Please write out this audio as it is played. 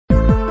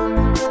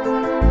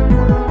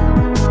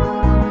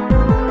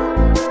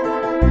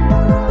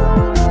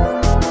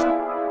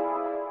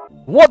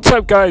What's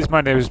up guys, my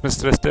name is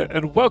Mr. Lister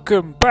and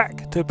welcome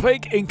back to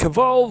Plague Inc.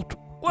 Evolved,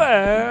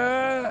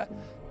 where,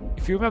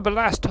 if you remember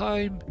last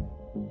time,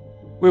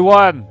 we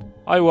won.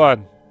 I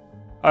won.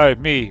 Oh,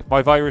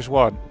 my virus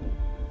won.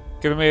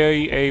 Giving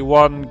me a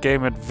 1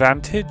 game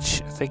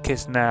advantage. I think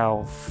it's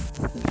now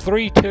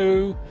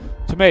 3-2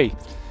 to me.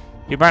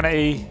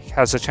 Humanity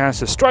has a chance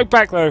to strike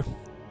back though,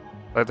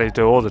 like they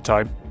do all the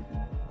time.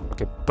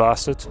 Fucking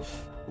bastards.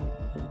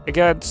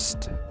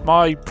 Against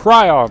my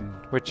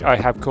Prion, which I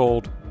have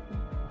called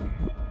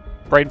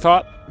Brain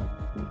Fart.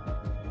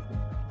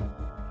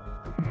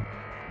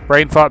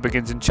 Brain Fart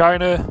begins in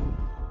China.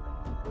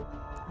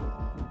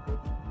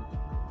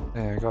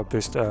 There, I got a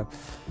booster.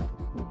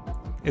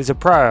 Is a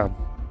Prion.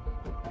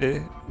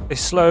 A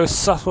slow,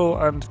 subtle,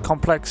 and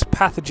complex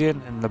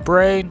pathogen in the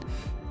brain.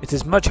 It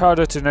is much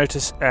harder to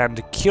notice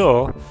and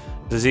cure.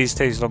 Disease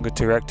takes longer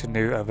to react to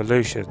new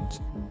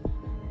evolutions.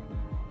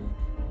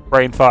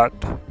 Brain Fart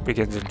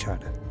begins in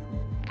China.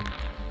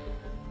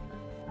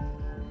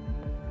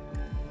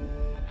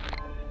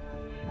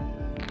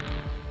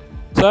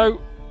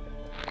 So,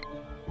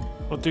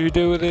 what do you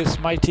do with this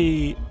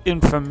mighty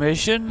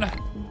information?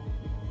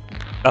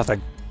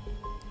 Nothing.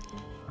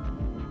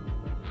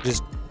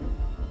 Just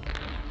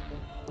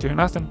do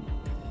nothing.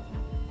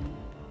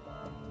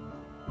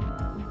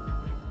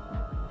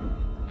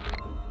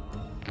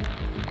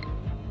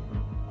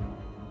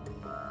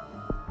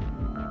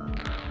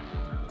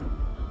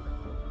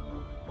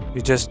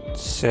 You just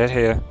sit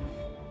here.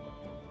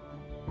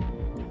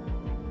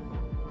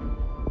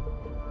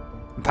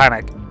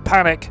 Panic.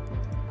 Panic!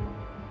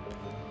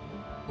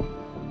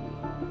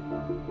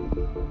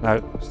 No,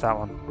 it's that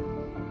one.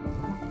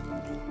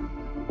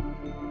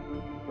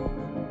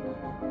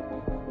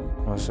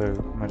 Also,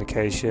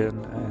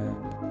 medication and...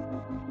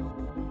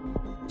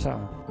 what's that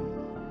one?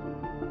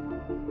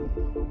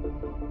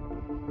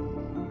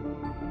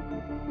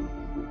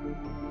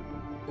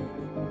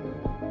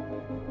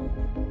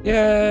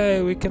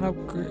 Yay! We can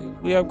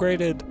upgrade. We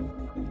upgraded.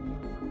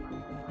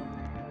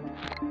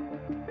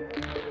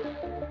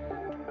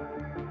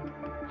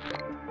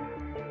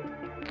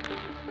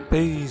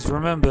 Please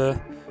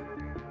remember,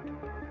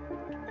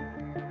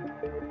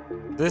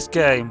 this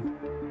game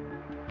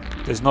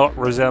does not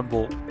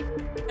resemble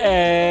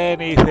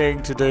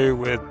anything to do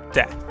with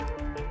death.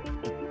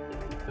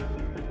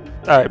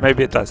 Alright,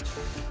 maybe it does.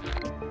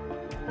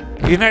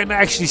 You don't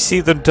actually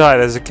see them die.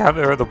 There's a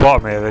counter at the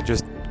bottom here that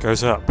just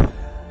goes up.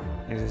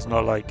 It's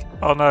not like,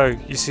 oh no,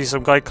 you see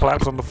some guy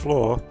collapse on the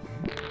floor.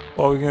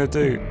 What are we going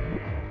to do?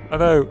 Oh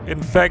no,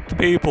 infect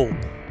people.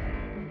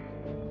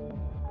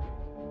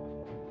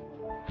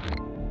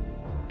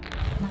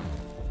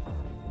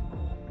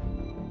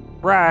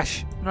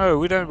 Rash? No,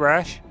 we don't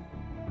rash.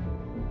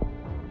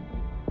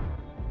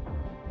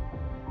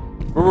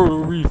 Oh,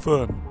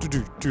 refund.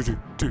 Do.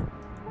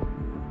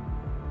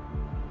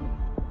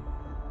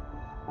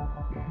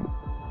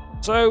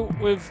 So,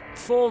 with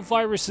 4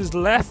 viruses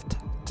left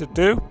to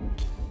do,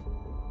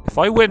 if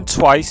I win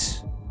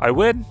twice, I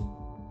win.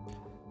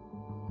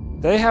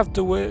 They have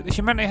to win.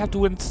 Humanity have to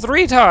win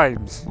 3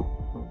 times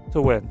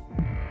to win.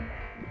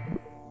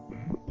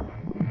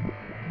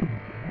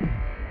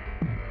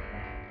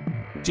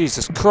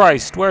 Jesus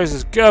Christ, where is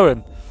this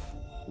going?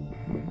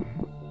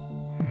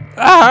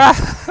 Ah!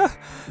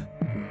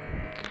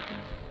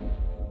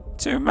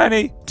 Too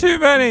many!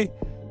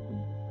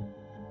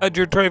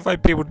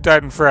 125 people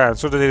died in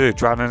France. What did they do?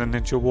 Drown in an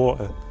inch of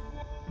water.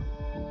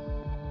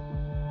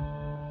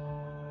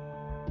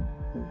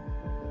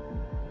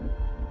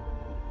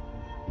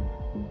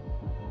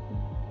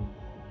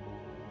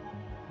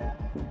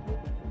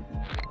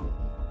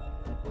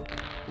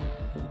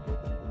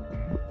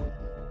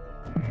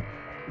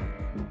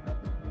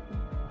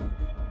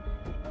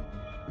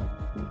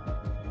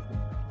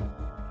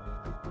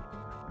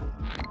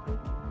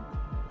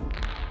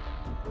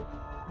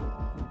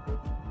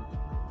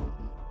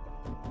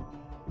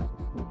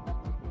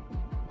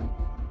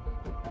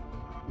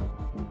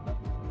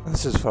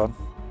 This is fun.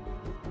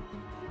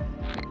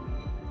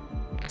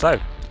 So,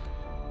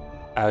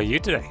 how are you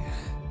today?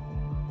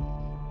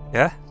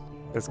 Yeah?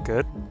 That's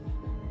good.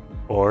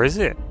 Or is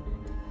it?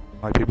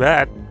 Might be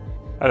bad.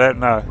 I don't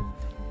know.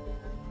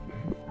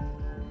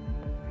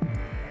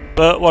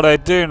 But what I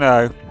do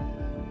know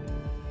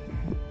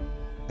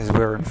is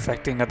we're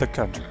infecting other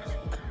countries.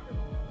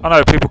 I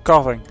know, people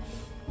coughing.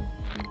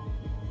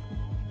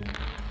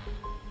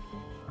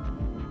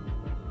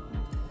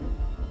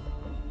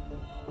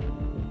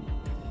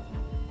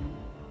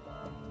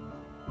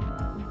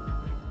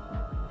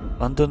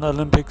 London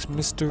Olympics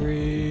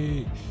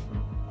mystery.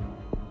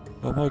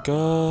 Oh my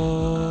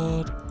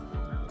god.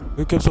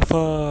 Who gives a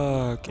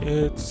fuck?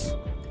 It's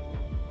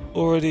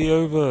already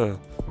over.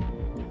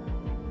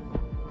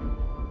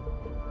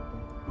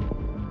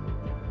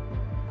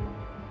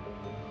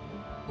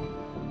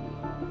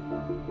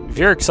 If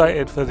you're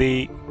excited for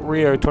the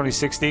Rio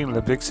 2016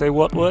 Olympics, say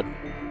what?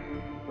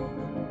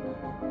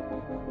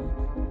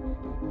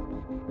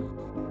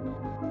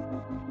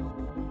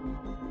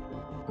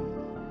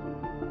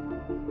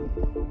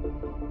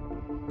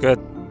 Good.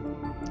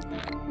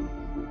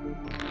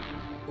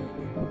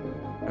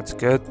 That's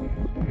good.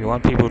 You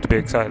want people to be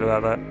excited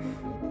about that.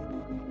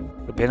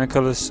 The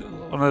pinnacle is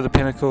one of the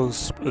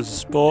pinnacles as a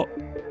sport.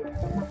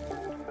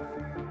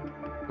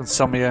 And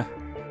some of you,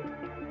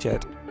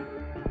 Jed.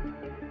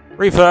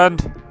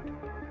 Refund!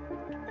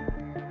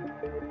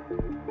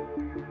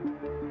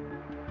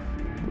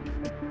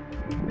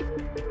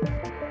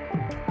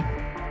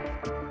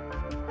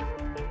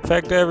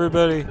 Infect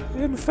everybody!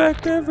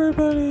 Infect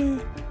everybody!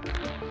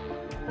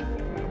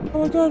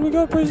 Oh my god, we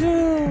got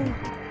Brazil!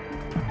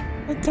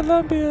 And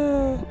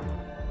Colombia!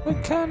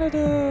 And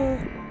Canada!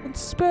 And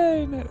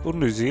Spain! Oh,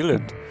 New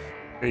Zealand!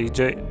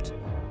 Egypt!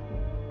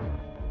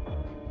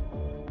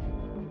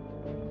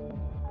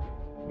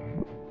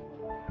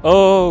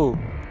 Oh!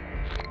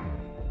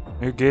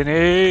 New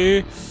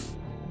Guinea!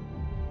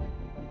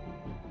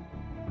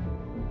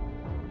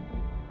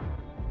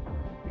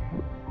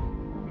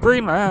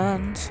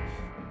 Greenland!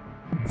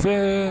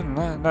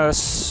 Finland!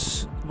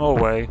 That's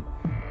Norway.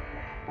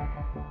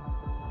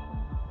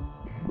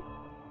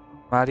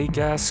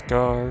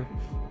 Madagascar.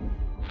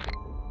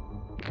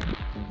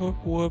 Whoop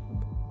whoop.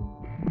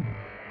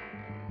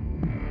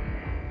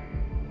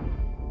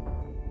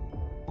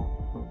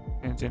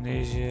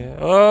 Indonesia.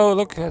 Oh,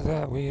 look at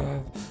that. We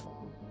have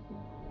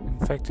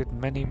infected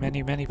many,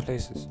 many, many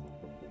places.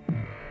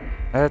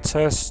 Let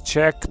us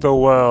check the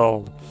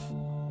world.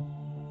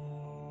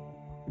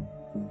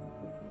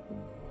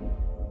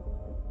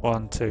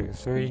 1, 2,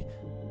 3,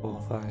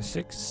 4, 5,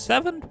 6,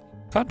 7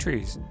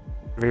 countries.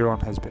 Everyone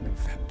has been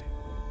infected.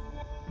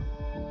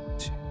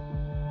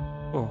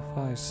 4,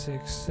 5,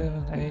 6,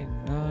 7, 8,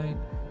 9,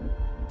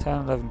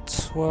 10, 11,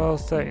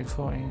 12, 13,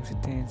 14,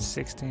 15,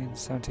 16,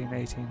 17,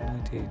 18,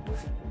 19.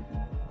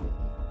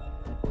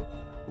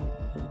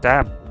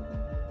 Damn.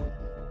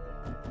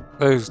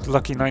 Those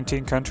lucky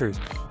 19 countries.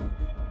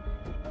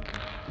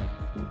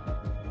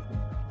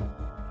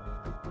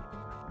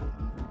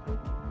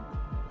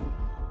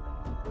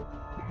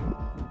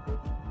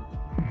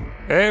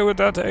 Hey, we're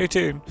down to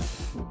 18.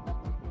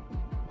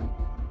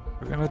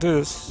 We're gonna do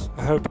this,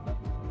 I hope.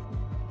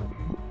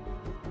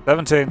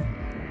 17,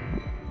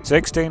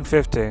 16,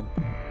 15.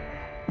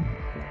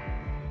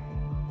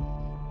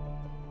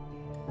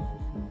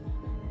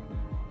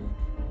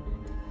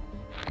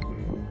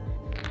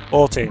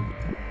 14,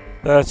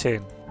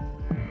 13.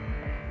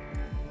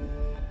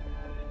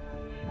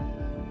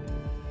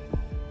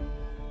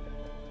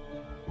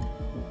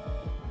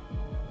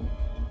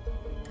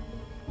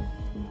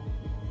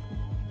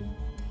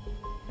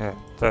 Yeah,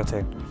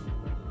 13.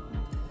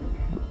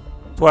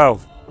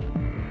 12.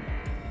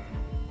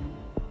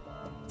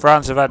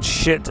 France have had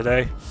shit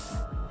today.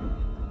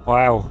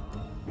 Wow.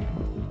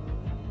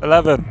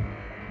 11.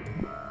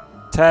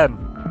 10.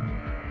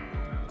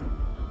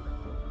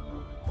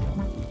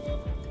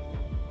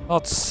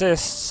 Not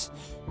cysts.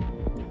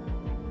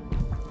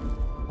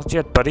 Not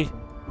yet, buddy.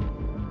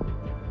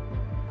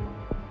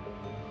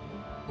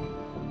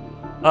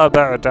 I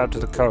better adapt to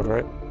the code,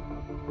 right?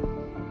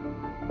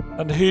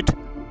 And the heat.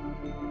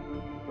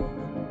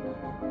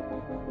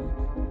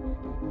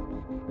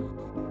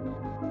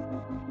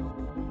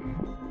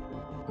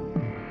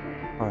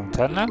 I'm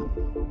 10 now.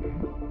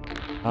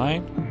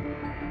 9.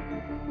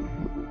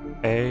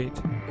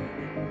 8.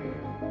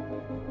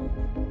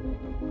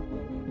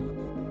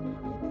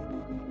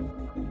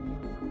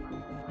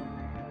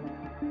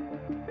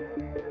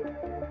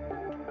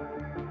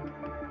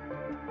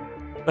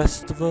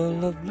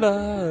 Festival of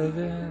love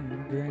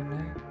in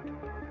Greenland.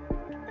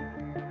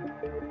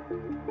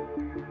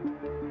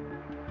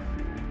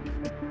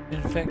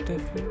 Infect a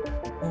few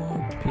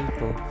more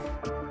people.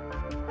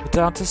 We're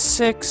down to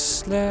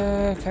 6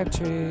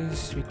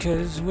 countries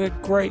because we're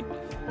great.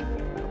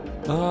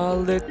 Our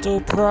little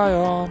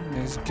Prion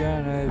is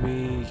gonna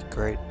be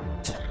great.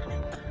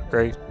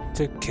 Great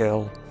to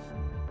kill.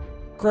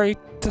 Great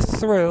to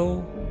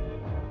thrill.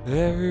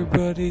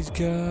 Everybody's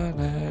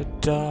gonna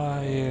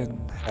die in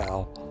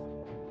hell.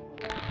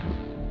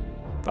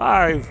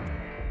 5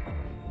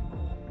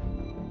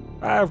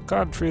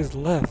 countries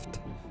left.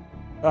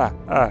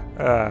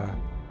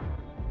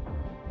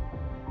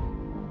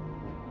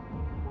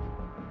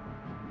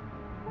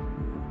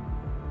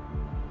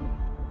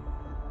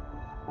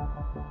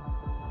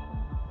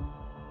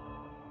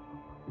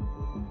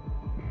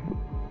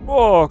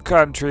 Four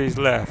countries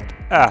left.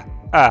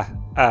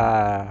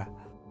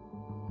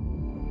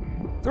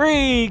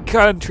 3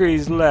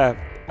 countries left.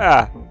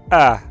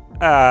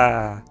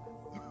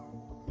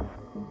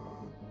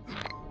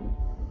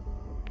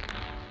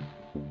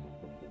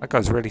 That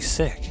guy's really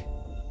sick.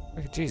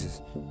 Look at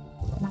Jesus.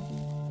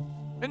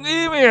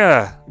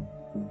 Anemia!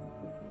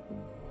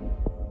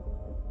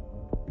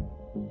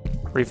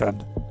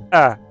 Refund.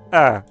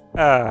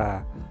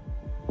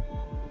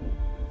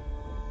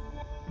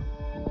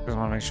 Just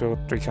want to make sure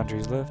 3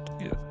 countries left.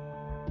 Yeah.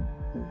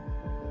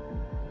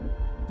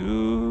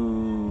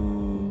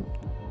 Ooh.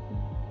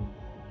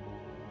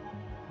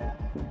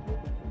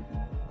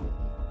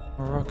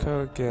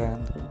 Morocco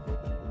again.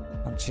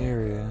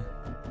 Algeria.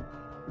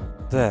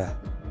 There.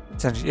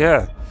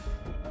 Yeah.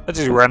 I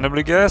just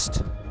randomly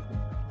guessed.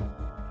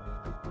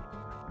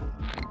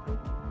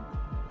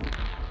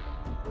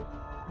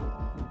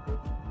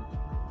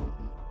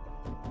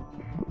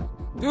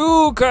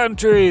 2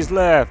 countries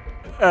left.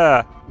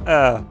 uh.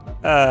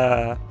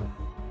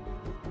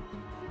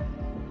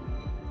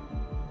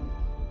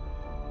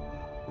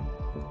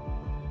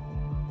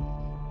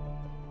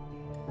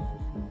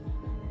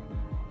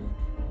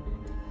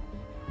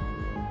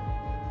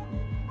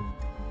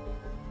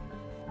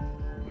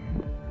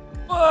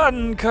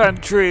 1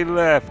 country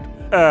left.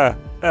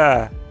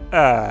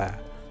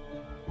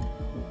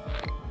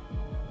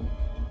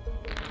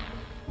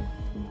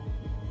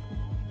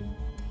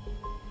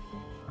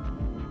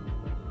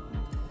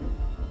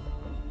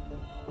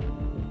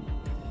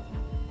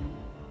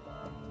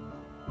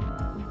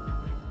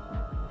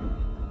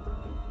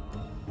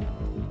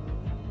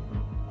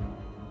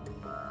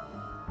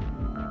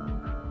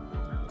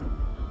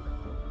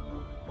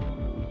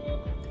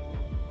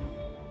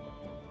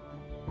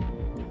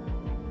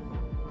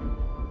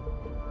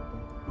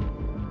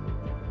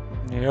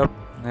 Yep,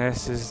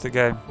 this is the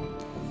game.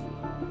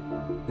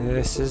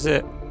 This is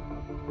it.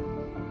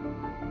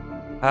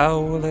 How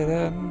will it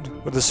end?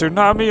 With a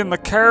tsunami in the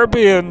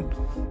Caribbean.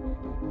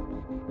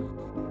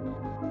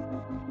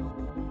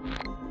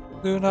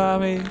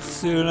 Tsunami,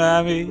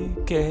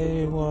 tsunami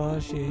came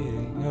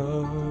washing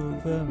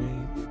over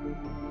me.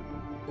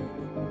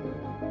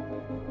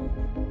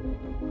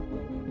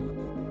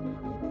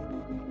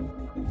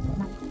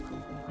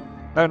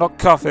 No, not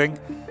coughing.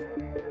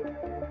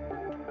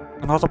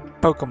 Another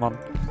Pokemon.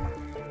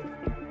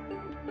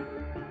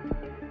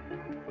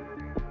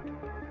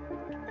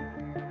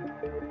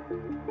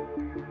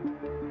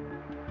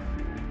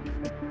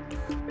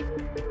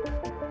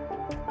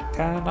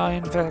 Can I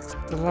infect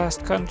the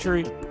last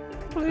country?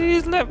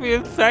 Please let me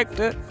infect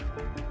it.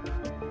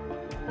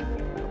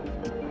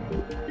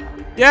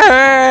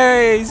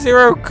 Yay!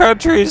 0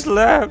 countries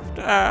left.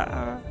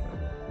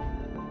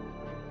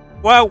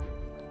 Well,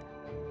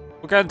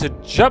 we're going to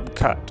jump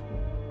cut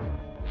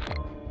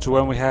to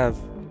when we have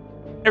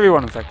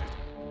everyone infected.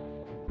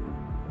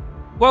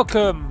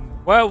 Welcome.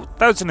 Well,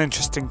 that was an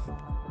interesting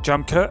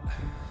jump cut.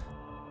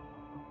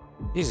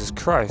 Jesus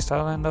Christ,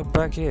 I'll end up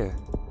back here.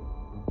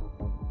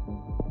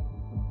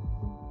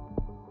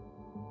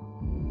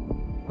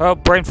 Well,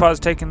 Brainfart's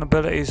taking the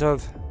abilities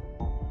of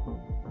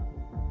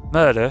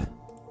murder.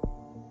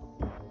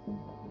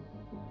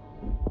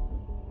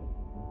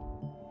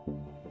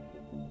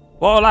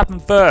 What will happen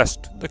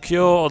first? The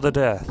cure or the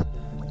death?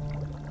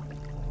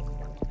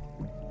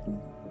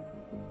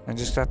 And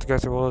just have to go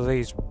through all of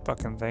these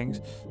fucking things.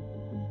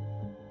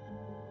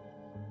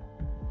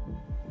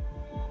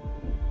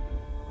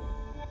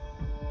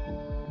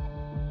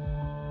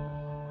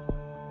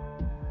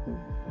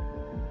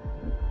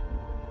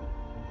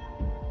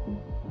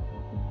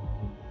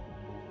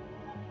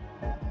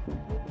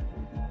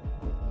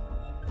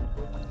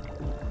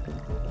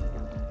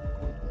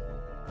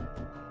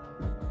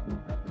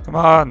 Come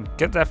on,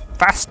 get there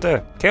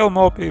faster. Kill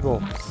more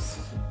people.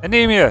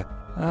 Anemia.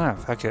 Ah,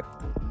 fuck it.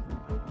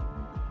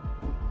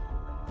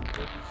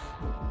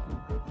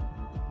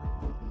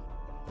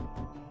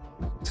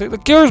 See, the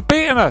cure's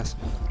beating us.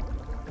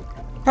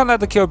 Can't let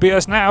the cure beat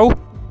us now.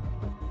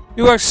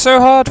 You worked so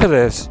hard for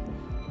this.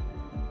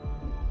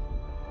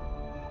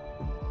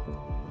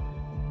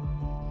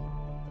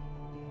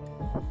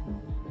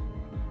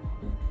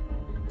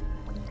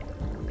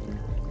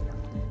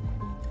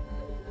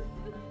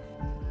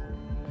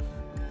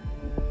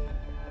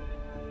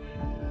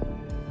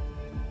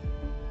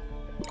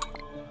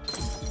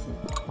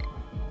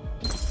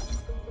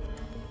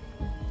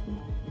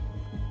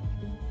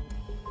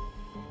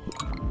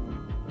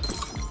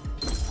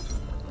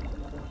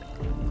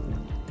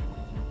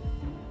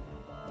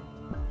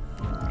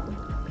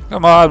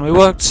 Come on, we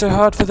worked so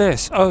hard for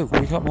this. Oh,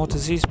 we got more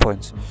disease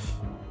points.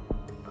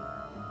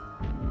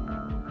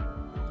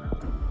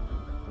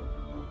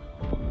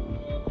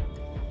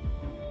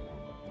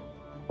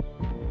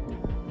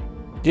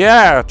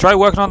 Yeah, try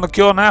working on the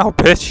cure now,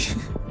 bitch.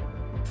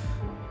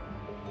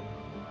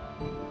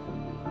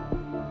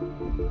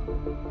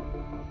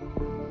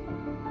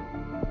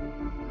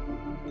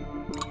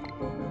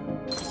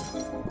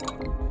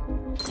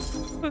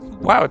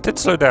 Wow, it did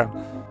slow down.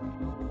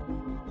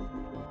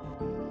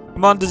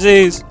 Come on,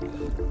 disease.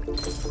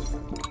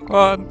 Come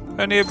on,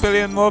 only 1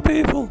 billion more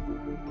people.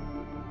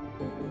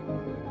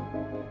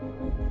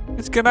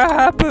 It's gonna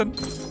happen.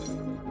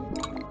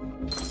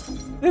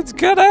 It's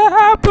gonna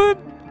happen.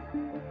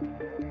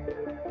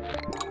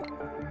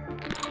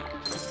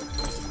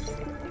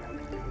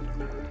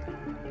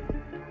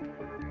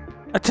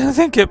 I don't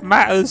think it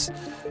matters.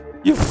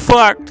 You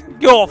fucked.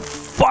 You're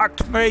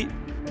fucked, mate.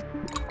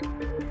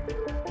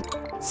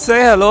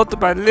 Say hello to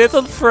my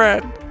little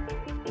friend.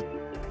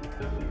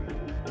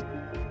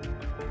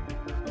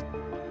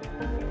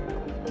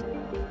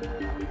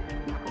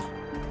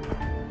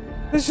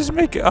 Let's just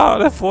make it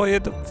harder for you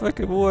to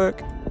fucking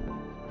work.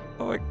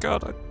 Oh my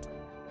god.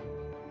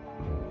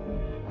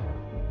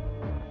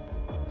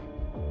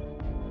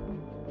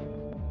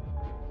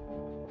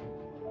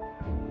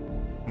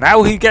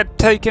 Now he get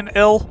taken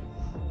ill.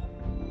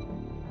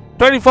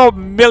 24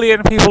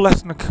 million people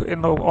left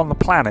on the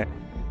planet,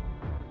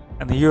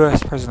 and the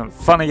US president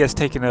finally gets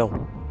taken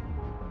ill.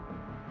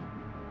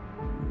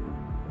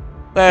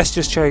 Let's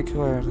just check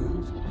where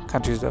the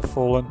countries that have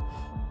fallen.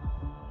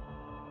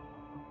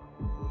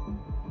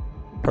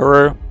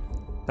 Peru,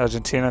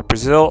 Argentina,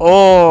 Brazil.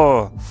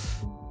 Oh!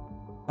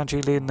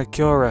 Country leading the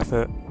cure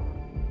effort.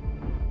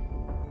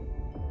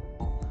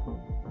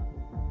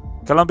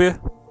 Colombia,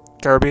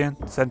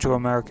 Caribbean, Central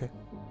America.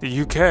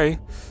 The UK.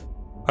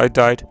 I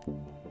died.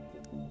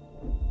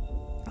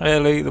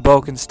 Italy, the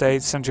Balkan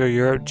states, Central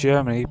Europe,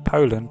 Germany,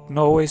 Poland,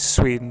 Norway,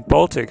 Sweden,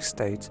 Baltic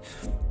states,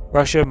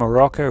 Russia,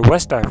 Morocco,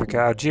 West Africa,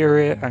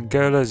 Algeria,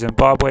 Angola,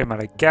 Zimbabwe,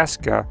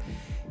 Madagascar,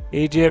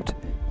 Egypt,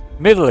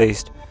 Middle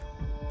East,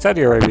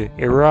 Saudi Arabia,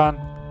 Iran,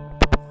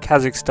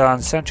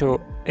 Kazakhstan, Central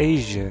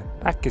Asia,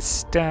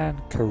 Pakistan,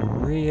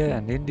 Korea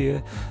and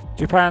India,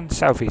 Japan,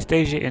 Southeast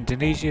Asia,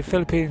 Indonesia,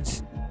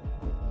 Philippines,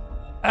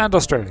 and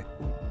Australia.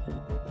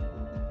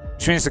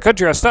 Which means the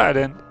country I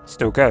started in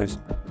still goes.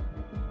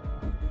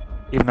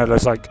 Even though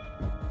there's like...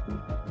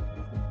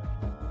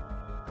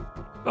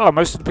 oh,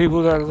 most of the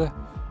people that are there.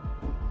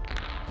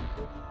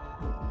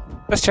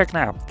 Let's check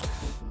now.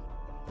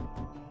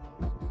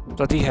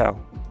 Bloody hell.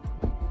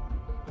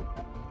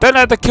 Don't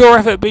let the cure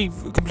effort be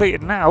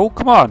completed now.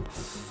 Come on.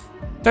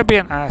 Don't be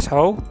an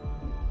asshole.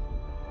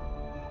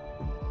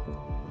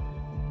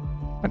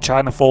 When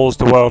China falls,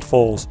 the world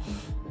falls.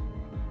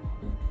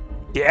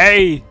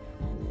 Yay!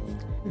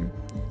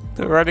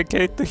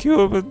 Eradicate the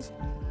humans.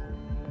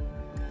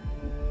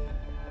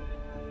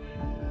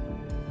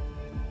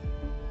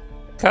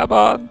 Come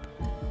on.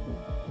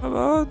 Come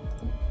on.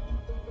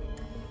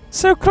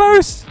 So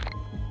close.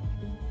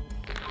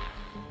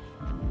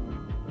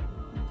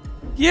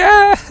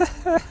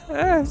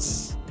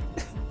 Yes!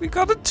 We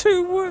got a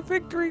 2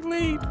 victory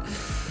lead.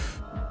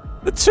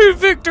 A 2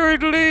 victory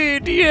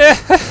lead.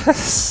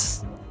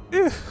 Yes!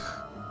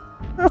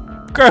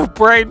 Go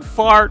brain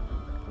fart.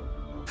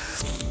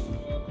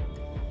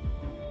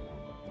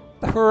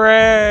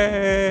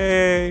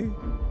 Hooray!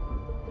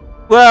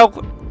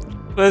 Well,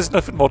 there's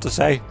nothing more to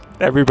say.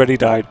 Everybody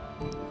died.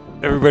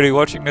 Everybody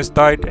watching this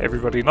died.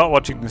 Everybody not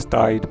watching this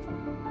died.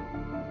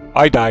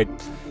 I died.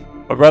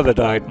 My brother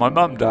died. My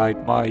mum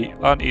died. My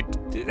auntie...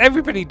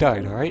 everybody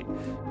died, alright?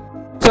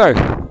 So,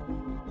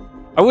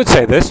 I would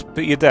say this,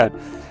 but you're dead.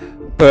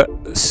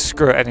 But,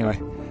 screw it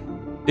anyway.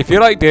 If you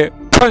liked it,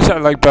 punch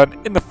that like button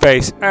in the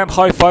face and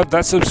high five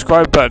that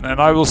subscribe button. And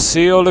I will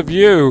see all of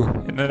you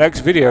in the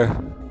next video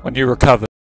when you recover.